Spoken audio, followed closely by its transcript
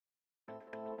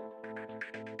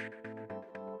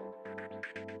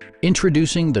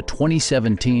Introducing the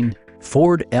 2017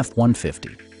 Ford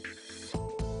F-150.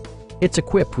 It's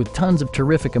equipped with tons of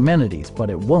terrific amenities,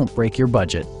 but it won't break your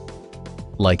budget.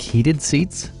 Like heated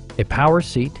seats, a power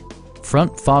seat,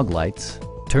 front fog lights,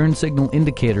 turn signal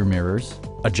indicator mirrors,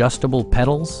 adjustable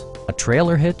pedals, a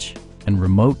trailer hitch, and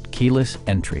remote keyless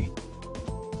entry.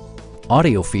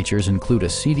 Audio features include a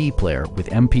CD player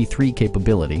with MP3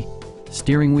 capability,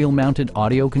 steering wheel mounted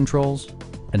audio controls,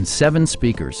 and 7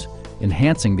 speakers,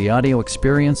 enhancing the audio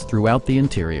experience throughout the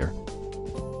interior.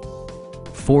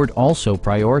 Ford also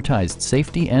prioritized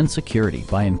safety and security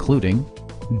by including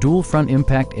dual front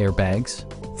impact airbags,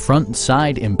 front and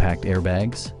side impact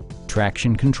airbags,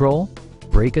 traction control,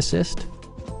 brake assist,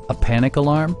 a panic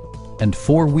alarm, and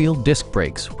 4-wheel disc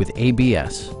brakes with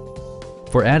ABS.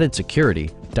 For added security,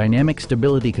 dynamic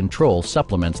stability control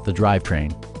supplements the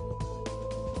drivetrain.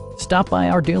 Stop by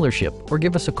our dealership or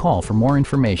give us a call for more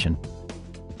information.